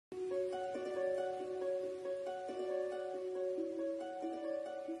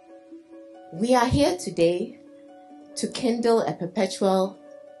We are here today to kindle a perpetual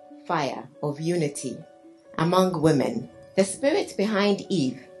fire of unity among women. The spirit behind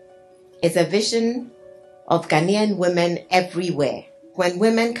Eve is a vision of Ghanaian women everywhere. When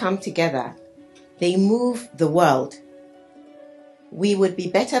women come together, they move the world. We would be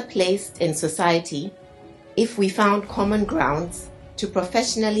better placed in society if we found common grounds to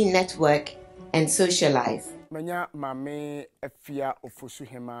professionally network and socialize. Manya mame afia ofosu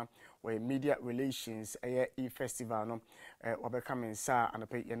hema we media relations e festival no wabeka mensa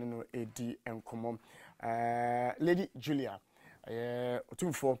anape yene no edi enkomo Lady Julia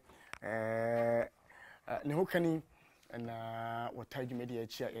otumfo ne hokani na wataji media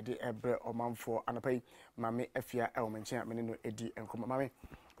chia yede ebre omanfo anape mame afia e omenchen mene no edi enkomo mame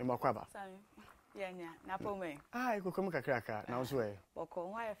makwaba sorry yenya na pome iko komu kakraka na so e boko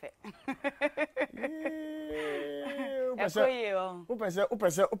nwa efe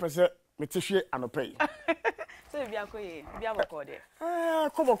upese metehwe anopai so bia koye bia boko de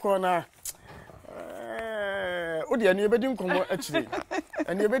koboko na odi ani ebedi nkomo akire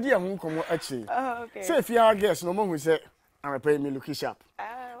ani ebedi ahu nkomo akire okay say fia guess no mo hu say anopai me look sharp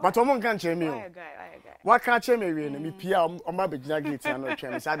but omo nkan che me o wa ka che me we na me pia o ma begina gate na no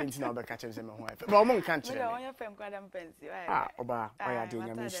twa me sa denti na o be ka che me ho afa but omo nkan che me o ya fem kwada mpensi oba o ya de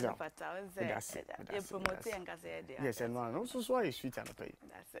nya me shira e promote en ka say de yes and no so so is sweet anopai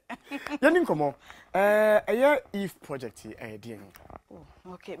that's it yani nkomo Eve project e de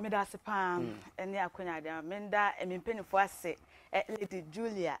okay me da se pam ene akonya de me nda empenifo ase Lady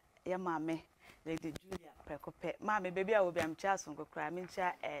Julia ya mame Lady Julia prekope mame baby a wo bi am chia so nkokra me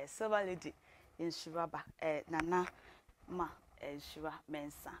chia silver lady in Shiraba nana ma Shira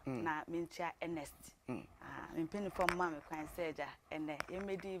mensa na me chia Ernest me penifo mame kwan seja ene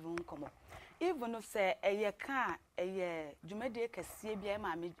yemedi even komo even no say eye ka eye dwumade kase bia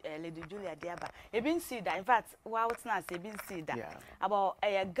mame Lady Julia de aba e bin see that in fact wa wotna say bin see that about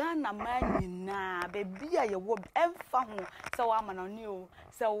eye Ghana man nyina baby a ye wo emfa ho say wa manoni o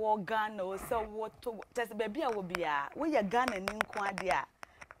say wo Ghana o say wo to test baby a wo bia wo ye Ghana ni nko ade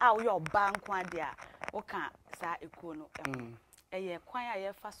a wo ye oba nko ade a wo kan sa ekuo no eye kwan a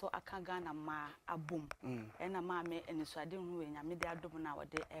ye fa so aka Ghana ma abom na maame enisuade hu we nyame de adom na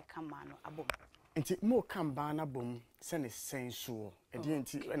wode eka ma no abom nti mo kan ba na bom se ne sensuo edi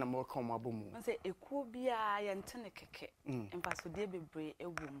nti na mo kan mo abom se ekuo bia ye ntene keke emfaso de bebre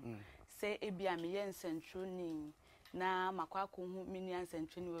ewom se ebia me ye nsentroni na makwako hu mini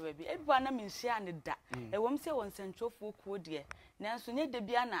ansentroni we baby ebua na menhia ne da ewom se won sentrofo kuo de nanso nye de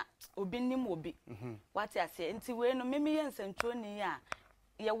bia na obi nim obi what ya say nti we no memi ye nsentroni a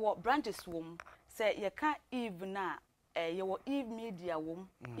ye wo branches wom se ye ka Eve na ye wo Eve media wom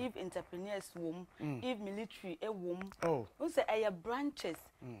Eve entrepreneurs wom Eve military wom o se ye branches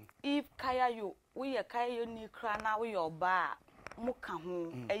Eve kaya yo we ye kaya yo ni kra na we yo ba muka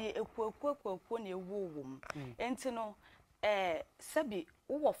ho eye ekuekuekuekuo na ewu wom enti no sebi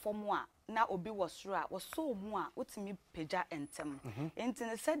wo fom a na obi wo soro a wo so mu a wotimi peja entem enti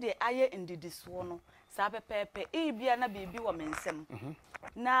ne sede aye ndidiso no sa pepepe bia na bibi wo mensem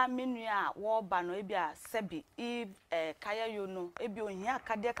na menua wo ba no ebia sebi kaya yo no ebi ohia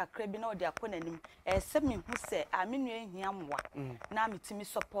akade kakra bi na ode akonanim semi hu se a menua ehia mwa na metimi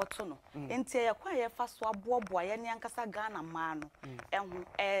support no enti ye kwa ye fa so aboboa ye ne ankasa Ghana ma no ehu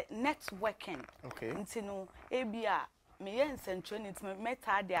networking enti no ebia me ye nsentroni ntime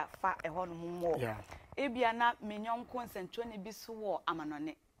meta de afa eho no mo ebia na menyonko nsentroni bi so wo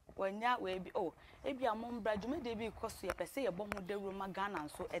amanone wanya we bi ebia mo mbra dwumade bi koso ye pese ye bohu de roma Ghana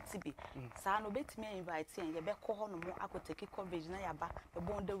nso etibi saa no betimi invite en ye be ko ho no mo akoteki coverage na yaba be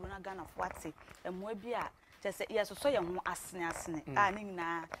bohu de roma Ghana fo ate emo bia tese ye so ye ho asene a ne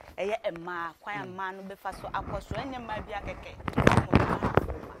nyina eye emma kwan emma no be fa so akoso enye ma bia keke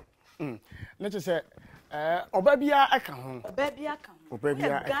ne tese oba bia aka ho oba bia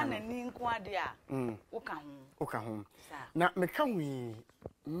Ghana ni nko ade a wo ka ho na meka hu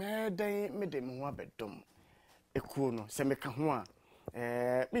meden mede me ho abedom ekuo no se meka ho a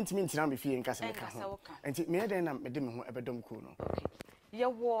mintimi ntina me fie nka se meka ho enti meden na mede me ho abedom kuo no ye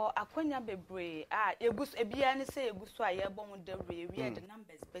wo akwanya bebre eguso ebia ne se eguso a ye bom de we de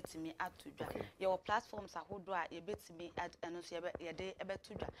numbers betimi atudwa ye wo platforms ahodo a ye betimi eno so ye de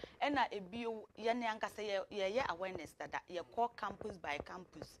ebetudwa ena ebio ye ne anka se ye awareness dada ye call campus by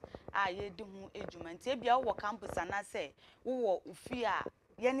campus ye de hu ejuma nti ebia wo campus ana se wo ufie a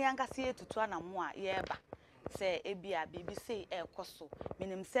ye ne anka se etutu anamo a ye ba say ebia bibi say koso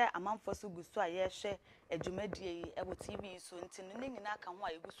menim say amanfo so gusu a ye hwe adwumadie yi e wo TV so nti no nyina ka ho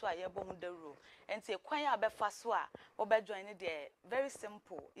a yegusu a ye bo ho dawro enti kwan a befa so a wo be join ne de very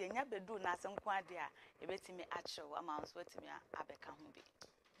simple ye nya bedu na asenko ade a e betimi achew amanso betimi abeka ho bi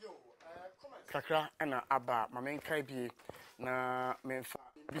kakra na aba mamenkai bi na memfa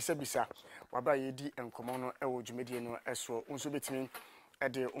bisa waba yedi enkomo no e wo dwumadie no eso unso betimi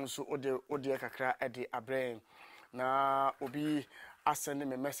ede unso ode kakra ede abrɛ na obi asend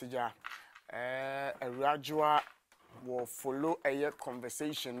me message a awurajua wo follow a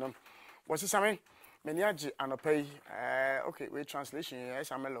conversation no wasisame many age anopai okay we translation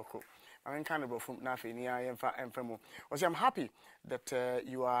yes am local I mean kind of from nafi ni ayemfa emfemo was I'm happy that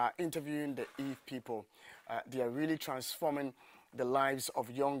you are interviewing the Eve people. They are really transforming the lives of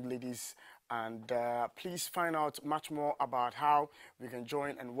young ladies, and please find out much more about how we can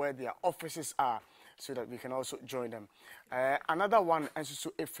join and where their offices are so that we can also join them. Another one, and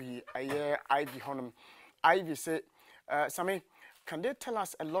so if we Ivy Honum, Ivy say, Sammy, can they tell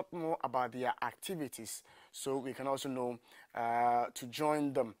us a lot more about their activities so we can also know to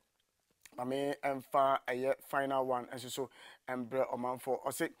join them? I mean, and a final one, and so Embre Omanfo.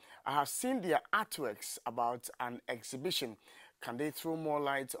 I have seen their artworks about an exhibition. Can they throw more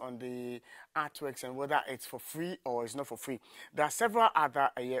light on the artworks and whether it's for free or it's not for free? There are several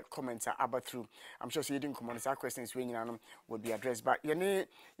other comments about through. I'm sure so you didn't comment. Our questions will be addressed. But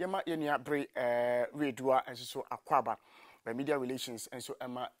yema bre redua and so akwaba by media relations and so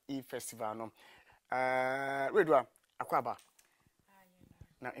Emma E Festival no redua akwaba.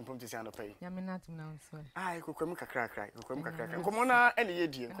 Na impromptu say no pay. Ya me not now so. Kokwemu kakra. Nkomo na ene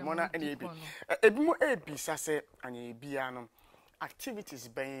yedi, nkomo na ene yebi. Ebimu ebi sase anya bia no activities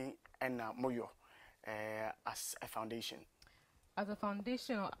ben na moyo as a foundation. As a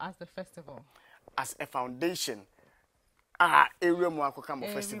foundation or as the festival? As a foundation. Area mo akoka mo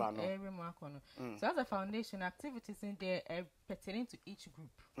festival no. Area mo akono. So as a foundation, activities in there pertaining to each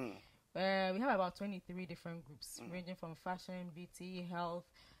group. We have about 23 different groups, ranging from fashion, beauty, health,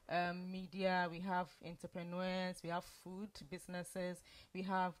 media. We have entrepreneurs, we have food businesses, we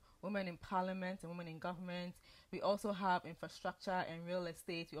have women in parliament and women in government. We also have infrastructure and real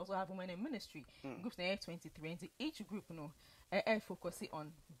estate. We also have women in ministry. Groups in 23, and each group, focusing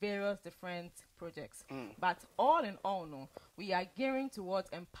on various different projects. But all in all, we are gearing towards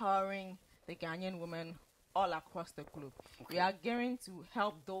empowering the Ghanaian women all across the globe. Okay. We are gearing to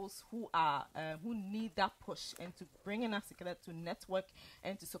help those who are who need that push and to bringing us together to network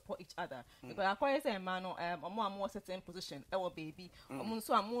and to support each other. Because I quite say, man, I'm certain position, baby,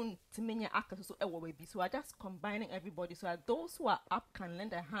 so I'm to many actors, so baby. So I just combining everybody so that those who are up can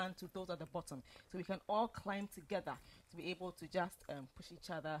lend a hand to those at the bottom, so we can all climb together to be able to just push each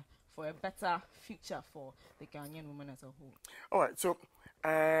other for a better future for the Ghanaian women as a whole. All right, so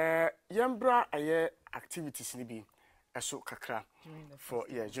yambra aye activities ni bi eso kakra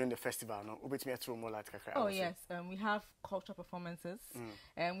during the festival no obetimi throw more light kakra. Oh yes, we have cultural performances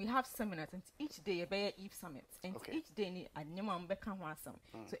and we have seminars, and each day be Eve Summit, and each day ni anyama mbeka ho asam.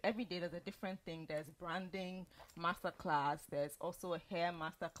 So every day there's a different thing. There's branding master class, there's also a hair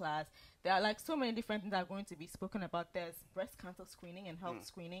master class. There are like so many different things that are going to be spoken about. There's breast cancer screening and health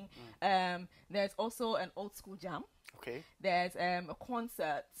screening. There's also an old school jam. Okay. There's a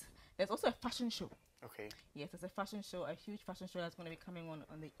concert. There's also a fashion show. Okay. Yes, there's a fashion show, a huge fashion show that's going to be coming on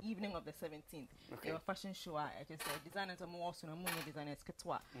the evening of the 17th. Okay. There's a fashion show. Just designers are more also designers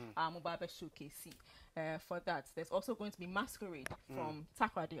ketwa. Mobile showcase. For that, there's also going to be masquerade from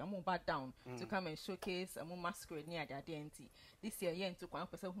Takrade. I'm back down to come and showcase a masquerade near the DNT. This year, into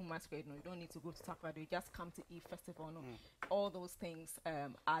 1% who masquerade. No, you don't need to go to Takrade. You just come to Eve Festival. No, all those things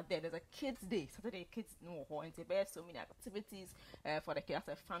are there. There's a kids' day, Saturday kids and there's so many activities for the kids.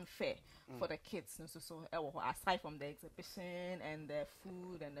 That's a fun fair for the kids. So aside from the exhibition and the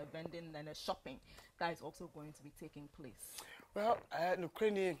food and the vending and the shopping, that is also going to be taking place. Well,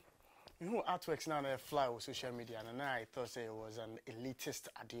 Ukraine. You know, artworks now they fly on social media, and I thought it was an elitist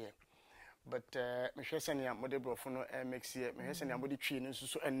idea. But me share senia model brofono mx here, me share senia body tree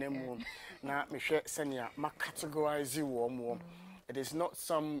so name na me share senia ma categorize wo. It is not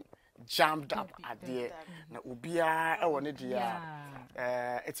some jammed up idea. Na ubia e won dia.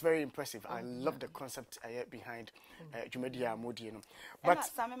 It's very impressive. I love the concept behind Jumedia Modi. But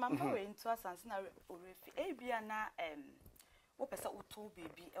some member into us and na orefi ebia na opesa uto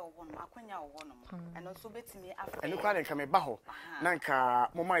baby e won akwanya won and also betimi after and kwa nka me ba ho na nka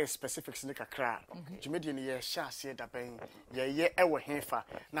moma ye specifics ne kakra Jumedia ne ye sha ase da ben ye e wo hefa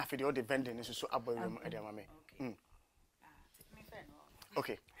na afede all the vending so aboyum e de amame.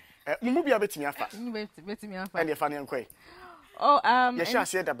 Okay. Mumu bia betimi afa. Betimi afa. And the funny unquay. Oh, yes, shall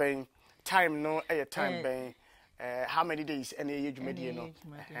say that bang time no a time bang. How many days any age media no?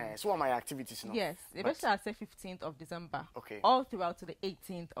 So what are my activities no? Yes, the shall say 15th of December. Okay. All throughout to the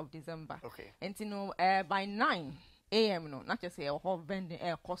 18th of December. Okay. And you know, by 9 a.m. no, not just say whole vending,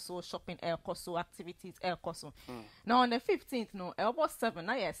 coso, shopping, coso, activities, coso. Now on the 15th no, about 7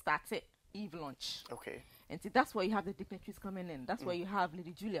 now you started Eve lunch. Okay. And see, that's where you have the dignitaries coming in. That's where you have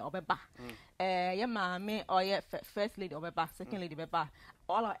Lady Julia Obeba. Yeah, mommy, or yeah, First Lady Obeba, Second Lady Obeba.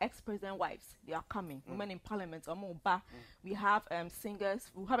 All our ex-president wives, they are coming. Women in parliament, Omoba. We have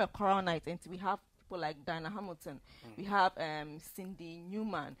singers. We have a choral night, and we have people like Diana Hamilton. We have Cindy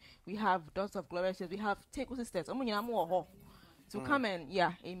Newman. We have Daughters of Gloria. We have Teku Sisters. To come and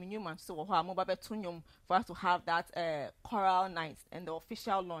Amy Newman so for us to have that choral night and the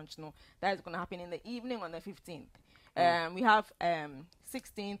official launch that is going to happen in the evening on the 15th. We have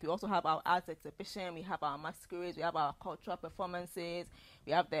 16th, we also have our arts exhibition, we have our masquerades, we have our cultural performances,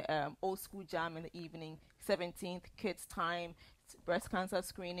 we have the old school jam in the evening. 17th, kids time, breast cancer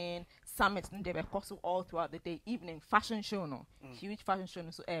screening, summits, they were also all throughout the day. Evening, fashion show, huge fashion show,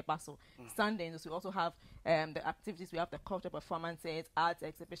 so Basel. Sundays, we also have the activities, we have the cultural performances, arts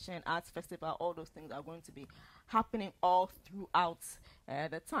exhibition, arts festival, all those things are going to be happening all throughout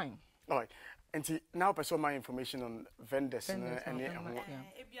the time. All right. And now, person my information on vendors and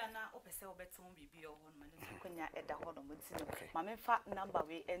Mame fa number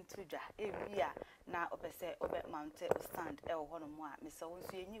we entuja ebia na opese obe mount stand e ho no mo a me se won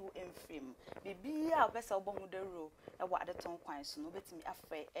so enyi wo emfim bibia opese obo mu dero e wa de ton kwan so no betimi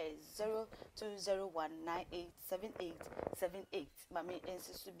afre 0201987878 mame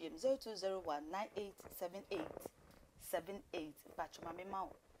ensisu biem 0201987878 bacho mame ma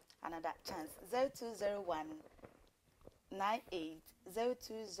another chance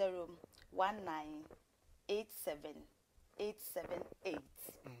 0201987878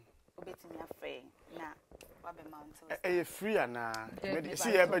 obetimi afre na wabe mountain free and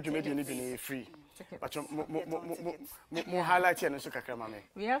see everybody ni be free but mo highlight here no so kakra mame.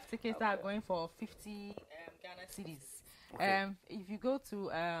 We have tickets that are going for 50 Ghana cedis. If you go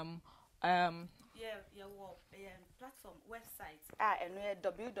to platform website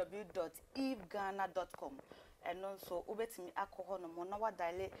www.eveghana.com and also ubetimi alcohol no mo na wa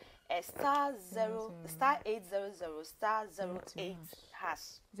dial *800 *08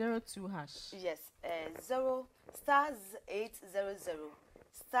 hash 02 hash. Yes, 0 *800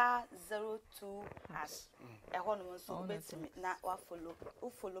 *02 hash. Ehon mo so ubetimi na wa follow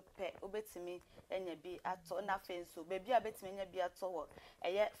pe ubetimi enya bi ato na fe so baby abetimi enya bi ato wo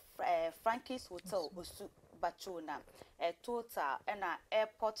Frankie's Hotel Osu Bachona, Total, and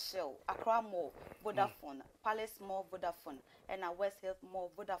Airport Shell, Accra Mall, Vodafone, Palace Mall, Vodafone, and West Hill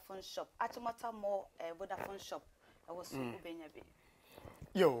Mall, Vodafone Shop, Atomata Mall, Vodafone Shop. I was Ubenyabe.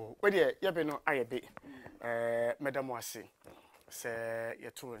 Yo, where the Yabeno Ayabe, Madame Wasi, say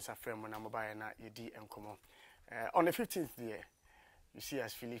your two and Safram when I'm buying at UD and Como. On the 15th year. You see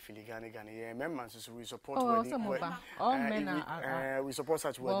us Philly Gani, members so we support all men we support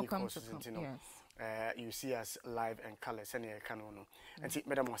such wedding causes, you see us live and colors and canono. And see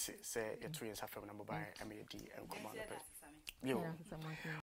Madam Wasi say your two years after number by MED and command.